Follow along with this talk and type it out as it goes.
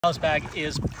Ballast bag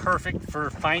is perfect for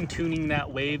fine-tuning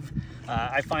that wave.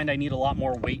 I find I need a lot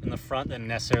more weight in the front than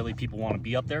necessarily people want to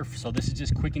be up there. So this is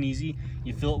just quick and easy.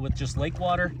 You fill it with just lake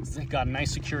water. It's got a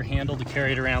nice secure handle to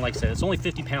carry it around. Like I said, it's only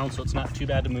 50 pounds, so it's not too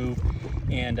bad to move.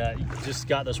 And you just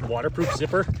got this waterproof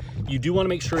zipper. You do want to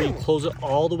make sure you close it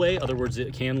all the way, other words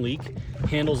it can leak.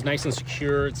 Handle's nice and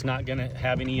secure. It's not going to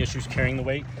have any issues carrying the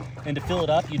weight. And to fill it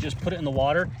up, you just put it in the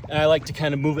water. And I like to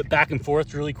kind of move it back and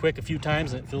forth really quick a few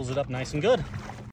times, and it fills it up nice and good.